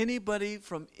languages, anybody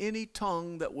from any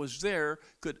tongue that was there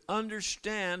could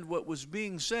understand what was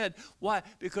being said. Why?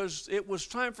 Because it was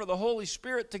time for the Holy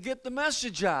Spirit to get the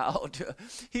message out.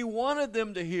 He wanted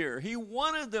them to hear. He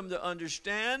wanted them to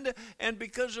understand. And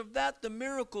because of that, the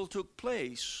miracle took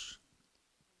place.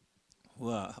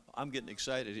 Wow, I'm getting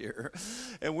excited here.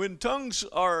 And when tongues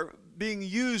are being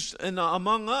used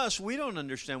among us, we don't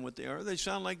understand what they are. They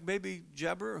sound like baby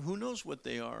jabber. Who knows what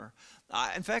they are?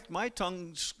 In fact, my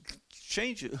tongues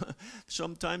change.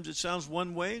 Sometimes it sounds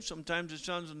one way. Sometimes it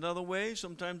sounds another way.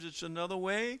 Sometimes it's another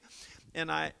way. And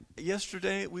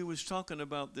yesterday we was talking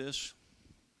about this.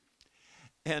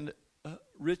 And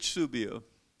Rich Subia,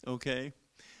 okay,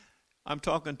 I'm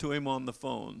talking to him on the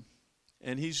phone.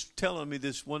 And he's telling me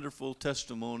this wonderful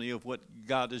testimony of what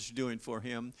God is doing for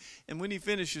him. And when he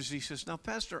finishes, he says, now,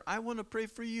 Pastor, I want to pray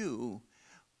for you.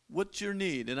 What's your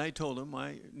need? And I told him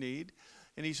my need.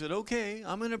 And he said, okay,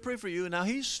 I'm going to pray for you. Now,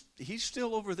 he's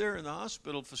still over there in the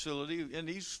hospital facility, and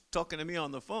he's talking to me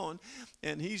on the phone.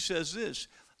 And he says this,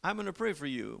 I'm going to pray for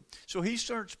you. So he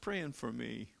starts praying for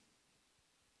me.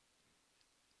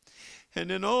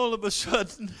 And then all of a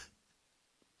sudden,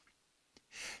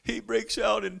 he breaks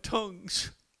out in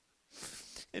tongues,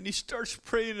 and he starts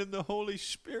praying in the Holy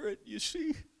Spirit, you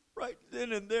see, right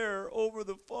then and there over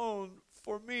the phone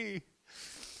for me.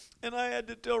 And I had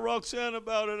to tell Roxann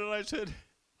about it, and I said,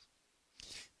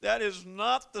 that is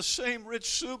not the same Rich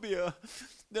Subia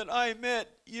that I met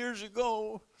years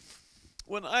ago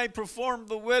when I performed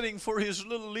the wedding for his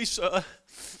little Lisa.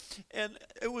 And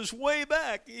it was way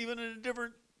back, even in a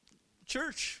different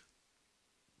church,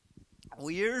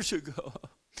 years ago.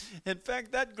 In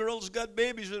fact, that girl's got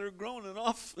babies that are grown and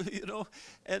off, you know.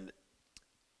 And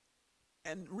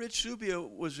Rich Subia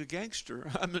was a gangster.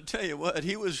 I'm going to tell you what,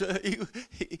 he was a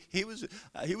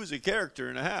character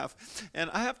and a half.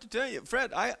 And I have to tell you,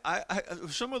 Fred, I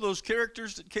some of those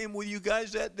characters that came with you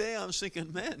guys that day, I was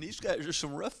thinking, man, these guys are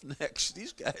some roughnecks.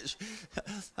 These guys,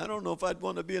 I don't know if I'd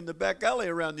want to be in the back alley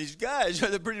around these guys.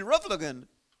 They're pretty rough looking.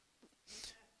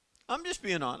 I'm just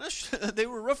being honest. They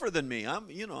were rougher than me. I'm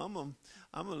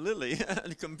a lily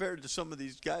compared to some of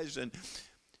these guys.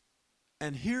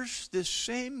 And here's this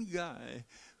same guy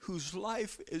whose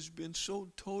life has been so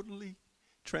totally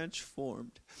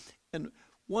transformed. And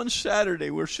one Saturday,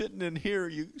 we're sitting in here,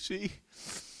 you see,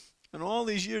 and all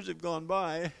these years have gone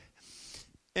by,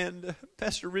 and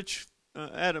Pastor Rich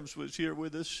Adams was here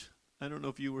with us. I don't know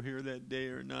if you were here that day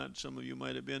or not. Some of you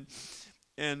might have been.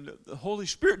 And the Holy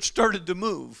Spirit started to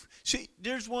move. See,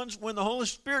 there's ones when the Holy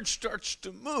Spirit starts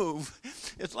to move,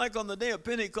 it's like on the day of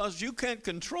Pentecost, you can't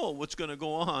control what's going to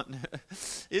go on.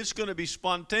 It's going to be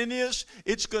spontaneous.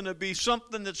 It's going to be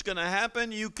something that's going to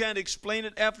happen. You can't explain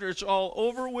it after it's all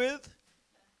over with.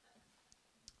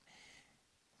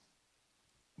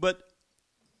 But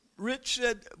Rich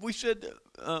said,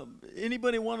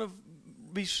 anybody want to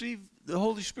receive the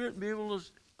Holy Spirit and be able to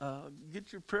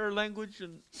get your prayer language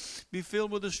and be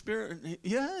filled with the Spirit? And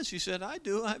yes, he said, I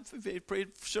do. I've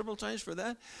prayed several times for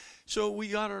that. So we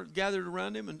gathered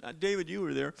around him, and David, you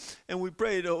were there, and we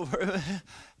prayed over.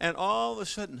 And all of a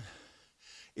sudden,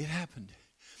 it happened.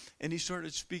 And he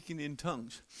started speaking in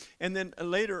tongues. And then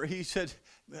later he said,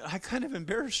 I kind of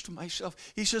embarrassed myself.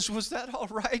 He says, was that all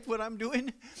right, what I'm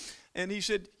doing? And he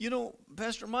said,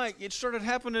 Pastor Mike, it started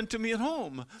happening to me at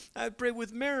home. I'd pray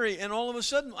with Mary, and all of a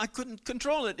sudden, I couldn't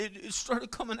control it. It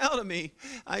started coming out of me.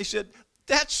 I said,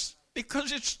 that's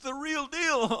because it's the real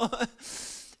deal.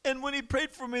 And when he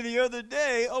prayed for me the other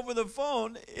day over the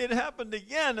phone, it happened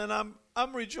again, and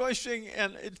I'm rejoicing,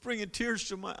 and it's bringing tears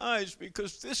to my eyes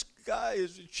because this guy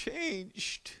is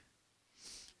changed.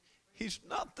 He's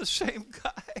not the same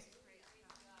guy.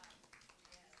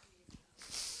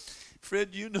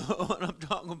 Fred, you know what I'm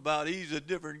talking about. He's a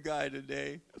different guy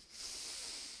today.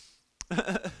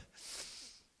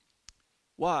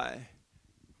 Why?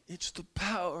 It's the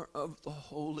power of the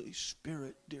Holy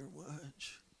Spirit, dear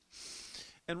ones.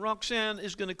 And Roxann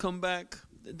is going to come back.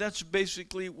 That's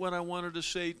basically what I wanted to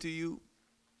say to you.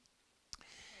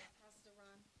 Pastor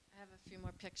Ron, I have a few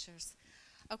more pictures.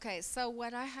 Okay, so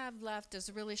what I have left is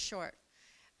really short.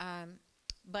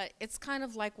 But it's kind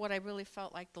of like what I really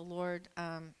felt like the Lord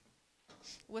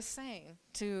was saying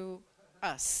to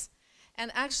us.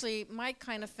 And actually, Mike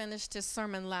kind of finished his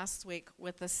sermon last week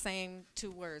with the same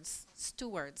two words. It's 2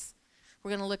 words.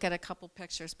 We're going to look at a couple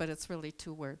pictures, but it's really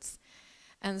 2 words.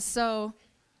 And so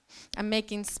I'm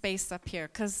making space up here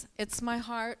because it's my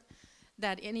heart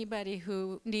that anybody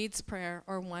who needs prayer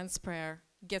or wants prayer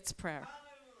gets prayer.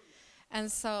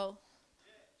 And so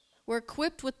we're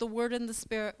equipped with the word and the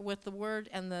spirit, with the word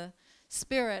and the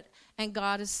spirit, and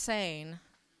God is saying,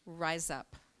 rise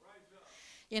up.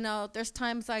 You know, there's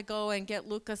times I go and get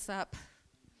Lucas up,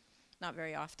 not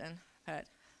very often, but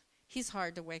he's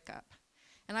hard to wake up.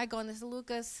 And I go and say,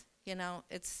 Lucas, you know,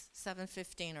 it's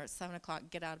 7:15 or it's 7 o'clock,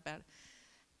 get out of bed.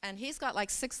 And he's got like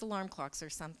 6 alarm clocks or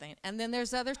something. And then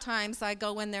there's other times I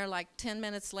go in there like 10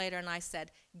 minutes later and I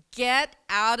said, get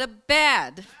out of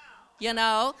bed. You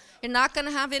know, you're not going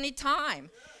to have any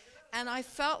time. And I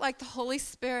felt like the Holy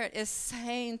Spirit is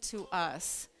saying to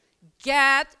us,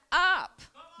 get up,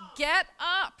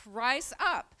 rise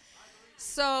up.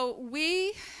 So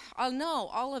we, I know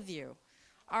all of you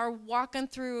are walking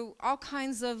through all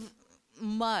kinds of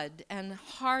mud and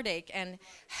heartache and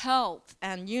health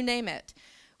and you name it.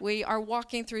 We are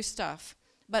walking through stuff.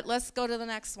 But let's go to the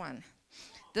next one.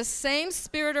 The same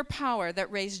spirit or power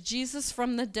that raised Jesus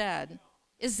from the dead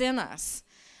is in us.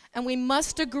 And we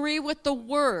must agree with the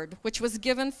word, which was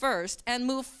given first, and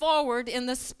move forward in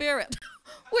the spirit,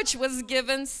 which was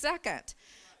given second.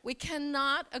 We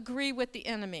cannot agree with the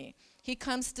enemy. He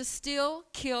comes to steal,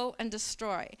 kill, and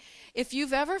destroy. If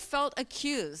you've ever felt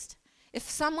accused, if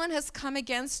someone has come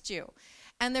against you,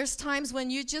 and there's times when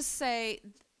you just say,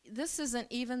 this isn't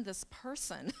even this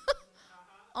person.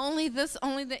 only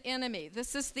the enemy.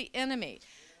 This is the enemy.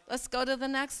 Let's go to the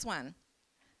next one.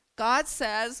 God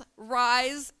says,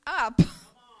 rise up.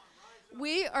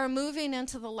 We are moving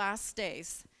into the last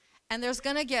days, and there's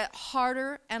going to get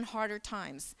harder and harder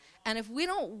times. And if we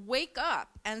don't wake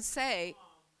up and say,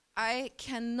 I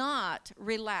cannot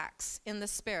relax in the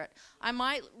spirit. I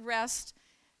might rest,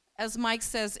 as Mike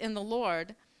says, in the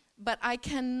Lord, but I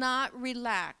cannot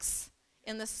relax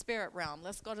in the spirit realm.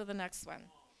 Let's go to the next one.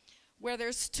 Where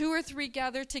there's 2 or 3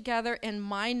 gathered together in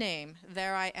my name,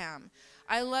 there I am.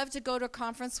 I love to go to a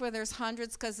conference where there's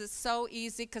hundreds because it's so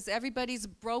easy, because everybody's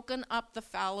broken up the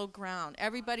fallow ground.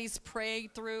 Everybody's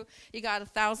prayed through. You got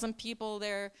 1,000 people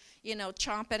there, you know,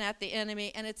 chomping at the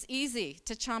enemy, and it's easy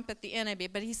to chomp at the enemy.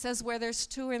 But he says where there's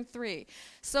 2 and 3.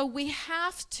 So we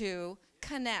have to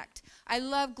connect. I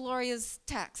love Gloria's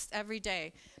text every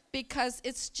day because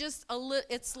it's just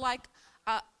it's like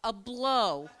a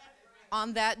blow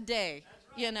on that day,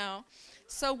 you know.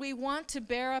 So we want to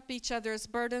bear up each other's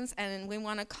burdens, and we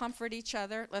want to comfort each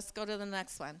other. Let's go to the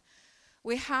next one.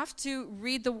 We have to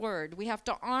read the word. We have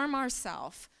to arm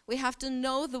ourselves. We have to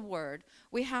know the word.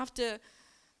 We have to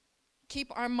keep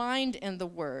our mind in the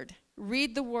word.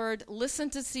 Read the word, listen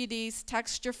to CDs,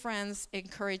 text your friends,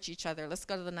 encourage each other. Let's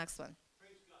go to the next one.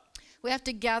 We have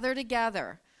to gather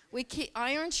together.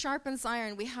 Iron sharpens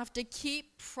iron. We have to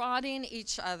keep prodding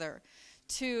each other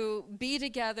to be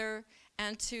together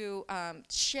and to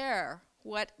share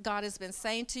what God has been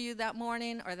saying to you that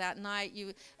morning or that night.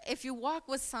 If you walk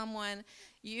with someone,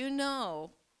 you know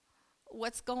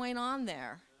what's going on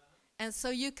there. And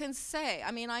so you can say, I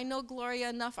mean, I know Gloria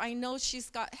enough. I know she's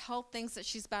got health things that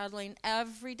she's battling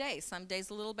every day. Some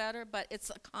days a little better, but it's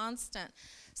a constant.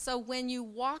 So when you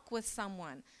walk with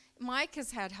someone, Mike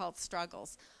has had health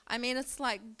struggles. I mean, it's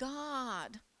like,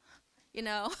 God, you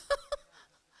know,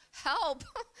 help.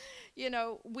 You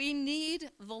know, we need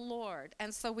the Lord,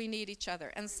 and so we need each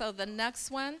other. And so the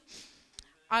next one,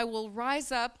 I will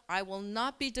rise up. I will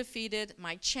not be defeated.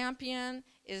 My champion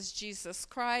is Jesus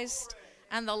Christ.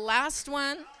 And the last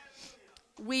one,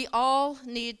 we all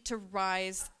need to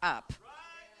rise up.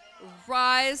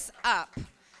 Rise up.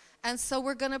 And so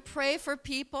we're going to pray for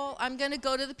people. I'm going to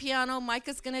go to the piano. Mike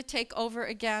is going to take over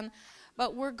again.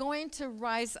 But we're going to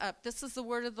rise up. This is the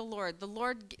word of the Lord. The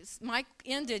Lord, Mike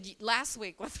ended last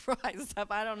week with rise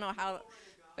up. I don't know how,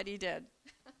 but he did.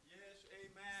 Yes,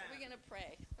 amen. So we're going to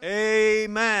pray.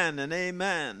 Amen and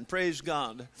amen. Praise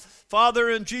God. Father,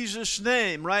 in Jesus'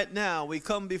 name, right now, we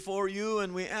come before you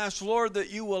and we ask, Lord, that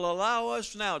you will allow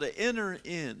us now to enter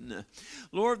in.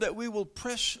 Lord, that we will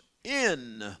press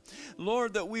in.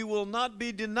 Lord, that we will not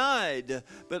be denied,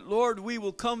 but Lord, we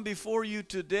will come before you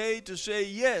today to say,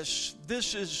 yes,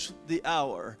 this is the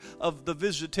hour of the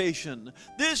visitation.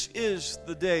 This is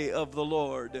the day of the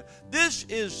Lord. This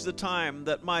is the time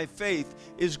that my faith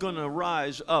is going to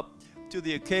rise up to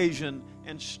the occasion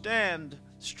and stand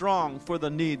strong for the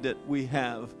need that we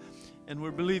have. And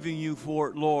we're believing you for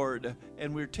it, Lord.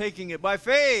 And we're taking it by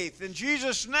faith in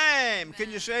Jesus' name. Amen.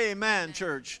 Can you say amen,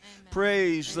 church? Amen.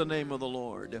 Praise the name of the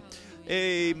Lord.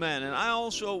 Amen. And I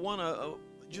also want to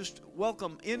just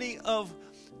welcome any of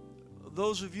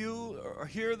those of you are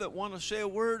here that want to say a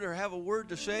word or have a word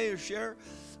to say or share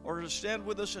or to stand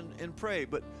with us and pray.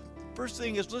 But first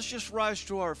thing is, let's just rise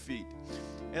to our feet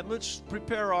and let's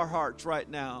prepare our hearts right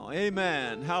now.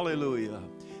 Amen. Hallelujah.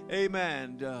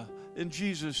 Amen. In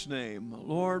Jesus' name,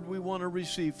 Lord, we want to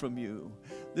receive from you.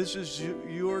 This is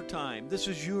your time. This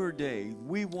is your day.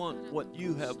 We want what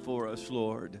you have for us,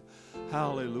 Lord.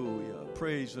 Hallelujah.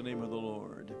 Praise the name of the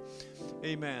Lord.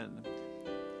 Amen.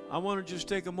 I want to just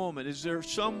take a moment. Is there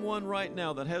someone right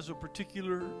now that has a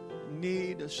particular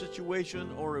need, a situation,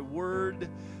 or a word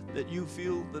that you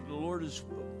feel that the Lord is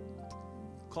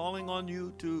calling on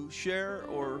you to share,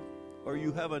 or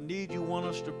you have a need you want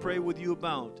us to pray with you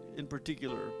about in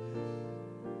particular?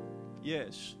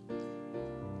 Yes.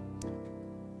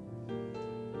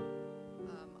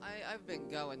 I've been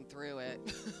going through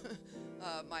it.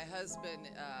 My husband,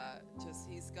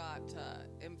 he's got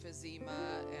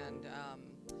emphysema and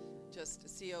just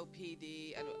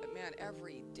COPD, and man,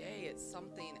 every day it's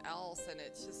something else, and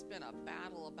it's just been a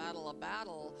battle.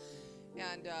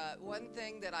 And one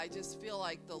thing that I just feel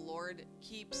like the Lord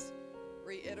keeps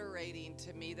reiterating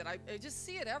to me, that I just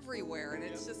see it everywhere, and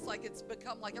it's just like it's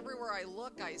become like everywhere I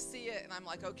look I see it, and I'm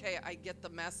like, okay, I get the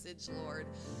message, Lord.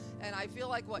 And I feel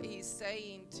like what he's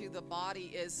saying to the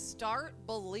body is, start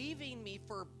believing me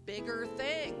for bigger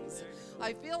things.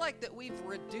 I feel like that we've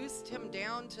reduced him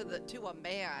down to a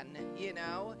man, you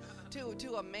know,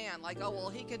 to a man, like, oh well,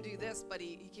 he can do this but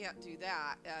he can't do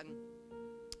that. And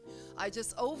I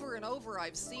just over and over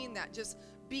I've seen that. Just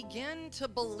begin to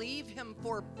believe him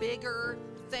for bigger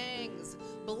things.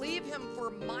 Believe him for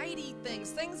mighty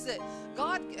things, things that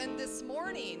God, and this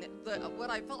morning, what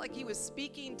I felt like he was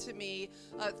speaking to me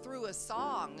through a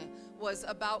song was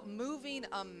about moving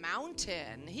a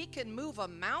mountain. He can move a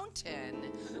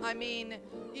mountain. I mean,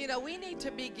 you know, we need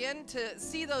to begin to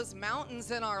see those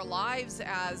mountains in our lives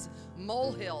as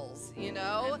molehills, you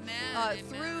know.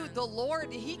 Through the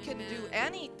Lord, he can do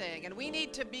anything, and we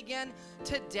need to begin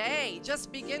today,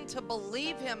 just begin to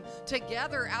believe him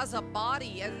together as a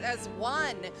body, as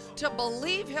one, to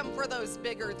believe him for those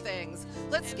bigger things.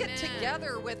 Let's get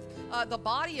together with the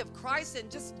body of Christ and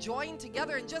just join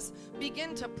together and just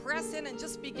begin to press in and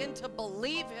just begin to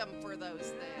believe him for those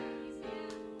things.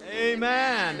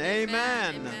 Amen.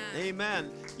 Amen.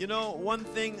 Amen. You know, one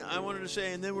thing I wanted to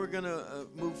say, and then we're going to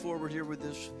move forward here with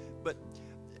this, but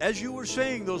as you were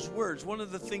saying those words, one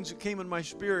of the things that came in my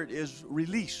spirit is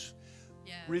release.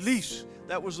 Yes. Release.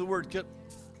 That was the word. Get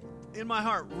in my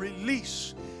heart.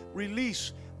 Release.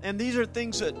 Release. And these are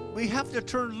things that we have to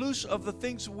turn loose of, the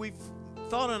things that we've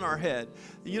thought in our head,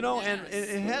 you know, and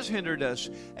it has hindered us,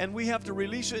 and we have to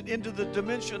release it into the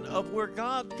dimension of where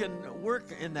God can work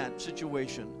in that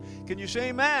situation. Can you say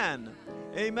amen?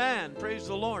 Amen. Praise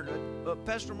the Lord.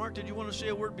 Pastor Mark, did you want to say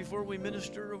a word before we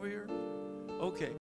minister over here? Okay.